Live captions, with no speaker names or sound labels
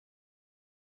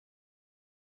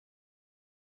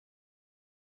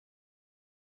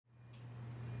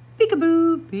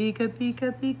Peekaboo, peeka,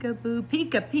 peeka, peekaboo,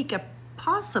 peeka, peeka,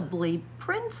 possibly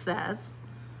princess.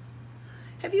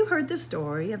 Have you heard the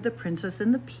story of the princess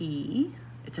and the pea?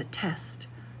 It's a test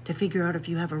to figure out if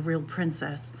you have a real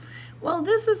princess. Well,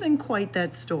 this isn't quite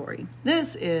that story.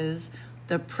 This is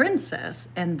the princess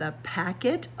and the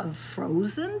packet of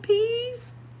frozen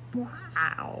peas.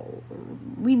 Wow,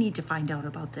 we need to find out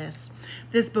about this.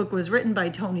 This book was written by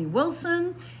Tony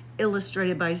Wilson,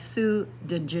 illustrated by Sue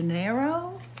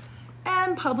deGennaro,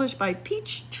 and published by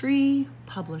Peachtree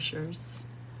Publishers.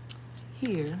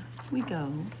 Here we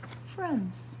go,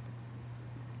 friends.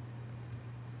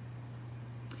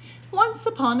 Once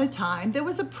upon a time, there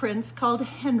was a prince called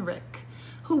Henrik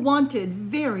who wanted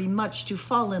very much to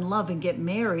fall in love and get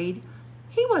married.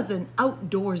 He was an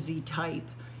outdoorsy type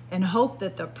and hoped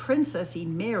that the princess he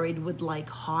married would like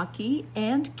hockey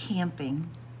and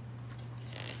camping.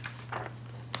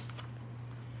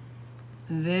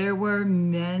 There were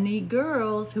many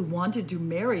girls who wanted to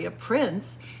marry a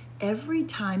prince. Every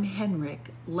time Henrik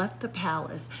left the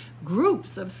palace,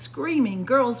 groups of screaming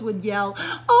girls would yell,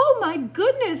 "Oh my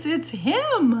goodness, it's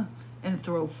him!" and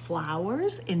throw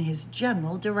flowers in his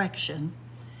general direction.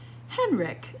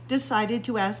 Henrik decided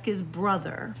to ask his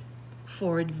brother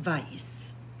for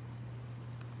advice.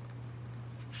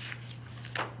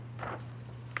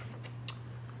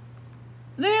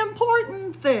 The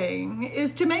important thing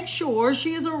is to make sure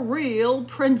she is a real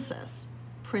princess,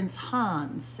 Prince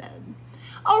Hans said.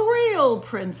 A real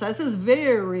princess is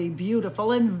very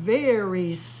beautiful and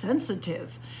very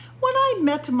sensitive. When I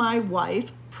met my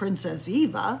wife, Princess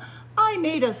Eva, I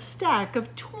made a stack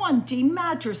of 20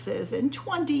 mattresses and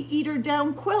 20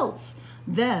 eider-down quilts.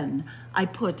 Then I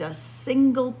put a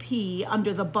single pea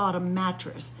under the bottom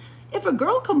mattress. If a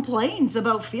girl complains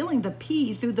about feeling the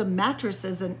pea through the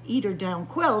mattresses and eider-down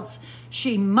quilts,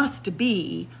 she must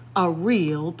be a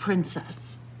real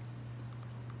princess.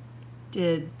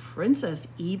 Did Princess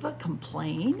Eva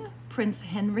complain? Prince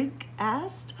Henrik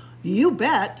asked. You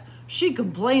bet. She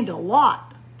complained a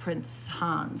lot, Prince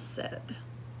Hans said.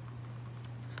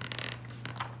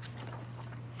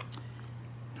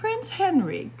 Prince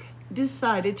Henrik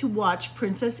decided to watch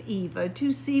Princess Eva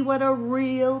to see what a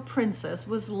real princess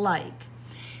was like.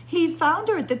 He found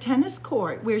her at the tennis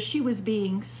court where she was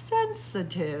being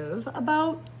sensitive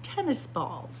about tennis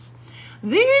balls.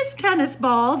 These tennis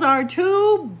balls are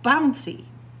too bouncy.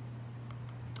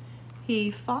 He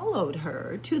followed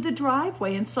her to the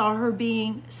driveway and saw her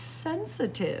being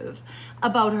sensitive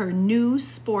about her new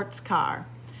sports car.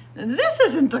 This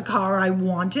isn't the car I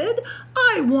wanted.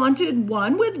 I wanted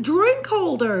one with drink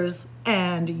holders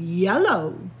and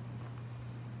yellow.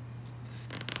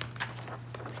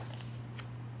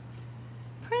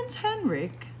 Prince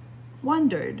Henrik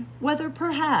wondered whether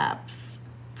perhaps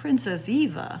Princess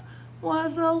Eva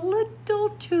was a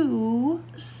little too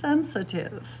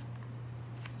sensitive.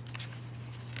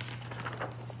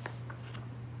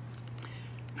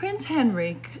 Prince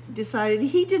Henrik decided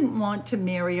he didn't want to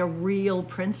marry a real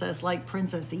princess like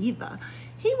Princess Eva.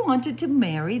 He wanted to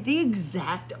marry the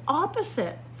exact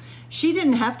opposite. She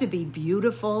didn't have to be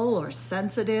beautiful or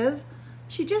sensitive.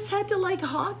 She just had to like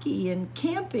hockey and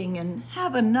camping and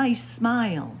have a nice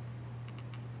smile.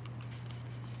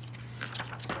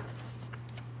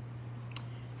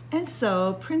 And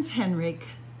so Prince Henrik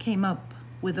came up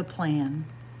with a plan.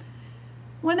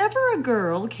 Whenever a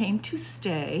girl came to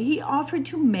stay, he offered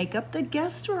to make up the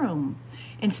guest room.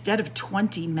 Instead of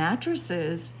 20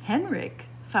 mattresses, Henrik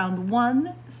found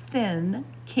one thin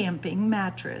camping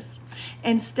mattress.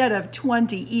 Instead of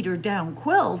 20 eider-down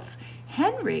quilts,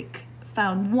 Henrik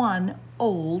found one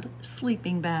old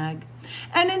sleeping bag.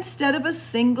 And instead of a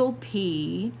single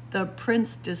pea, the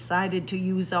prince decided to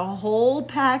use a whole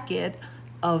packet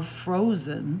of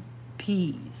frozen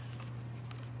peas.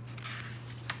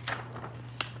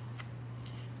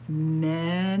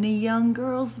 Many young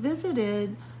girls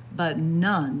visited, but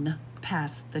none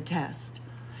passed the test.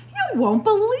 You won't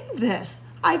believe this.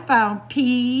 I found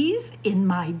peas in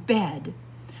my bed.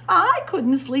 I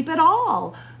couldn't sleep at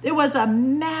all. There was a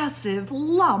massive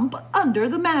lump under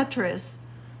the mattress.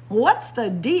 What's the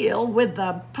deal with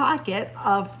the packet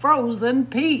of frozen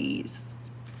peas?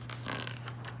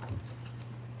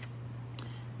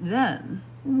 Then,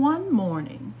 one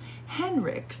morning,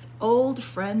 Henrik's old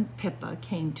friend Pippa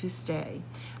came to stay.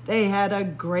 They had a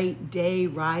great day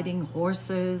riding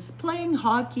horses, playing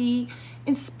hockey,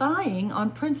 and spying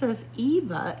on Princess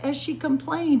Eva as she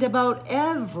complained about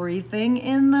everything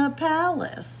in the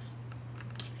palace.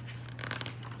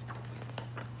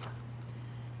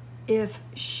 If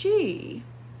she's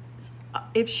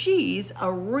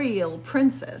a real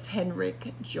princess,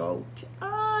 Henrik joked,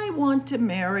 I I want to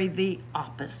marry the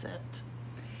opposite."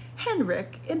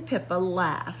 Henrik and Pippa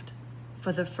laughed.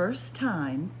 For the first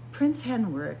time, Prince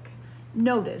Henrik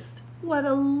noticed what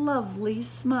a lovely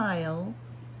smile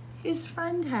his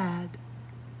friend had.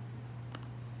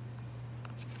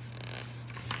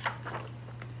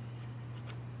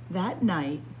 That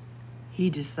night, he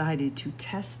decided to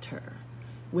test her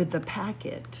with the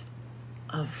packet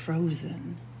of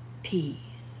frozen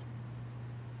peas.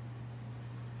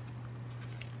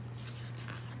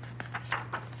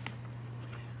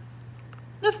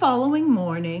 The following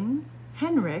morning,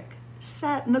 Henrik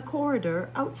sat in the corridor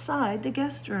outside the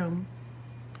guest room.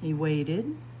 He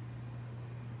waited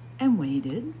and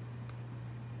waited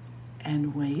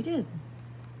and waited.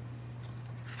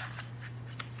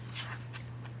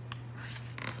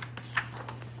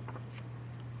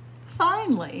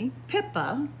 Finally,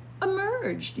 Pippa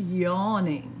emerged,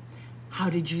 yawning. "How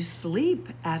did you sleep?"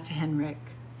 asked Henrik.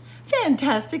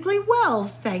 "Fantastically well,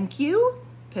 thank you."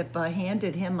 Pippa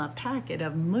handed him a packet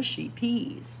of mushy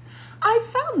peas. "I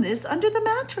found this under the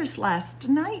mattress last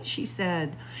night," she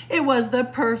said. "It was the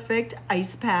perfect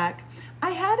ice pack.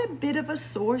 I had a bit of a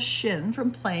sore shin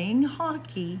from playing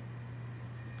hockey."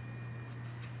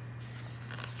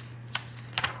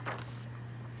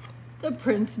 The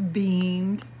prince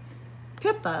beamed.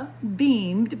 Pippa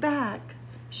beamed back.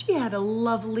 She had a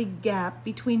lovely gap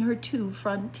between her two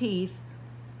front teeth.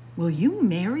 "Will you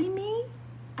marry me?"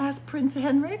 asked Prince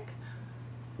Henrik.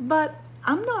 "But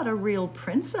I'm not a real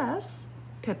princess,"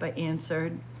 Pippa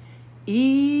answered.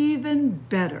 "Even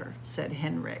better," said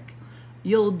Henrik.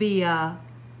 "You'll be a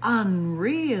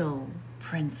unreal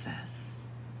princess."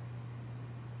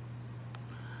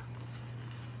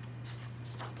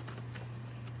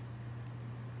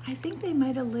 I think they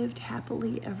might have lived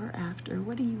happily ever after.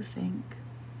 What do you think?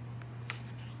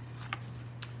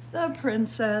 The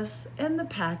princess and the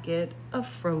packet of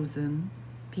frozen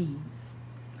peas.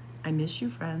 I miss you,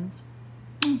 friends.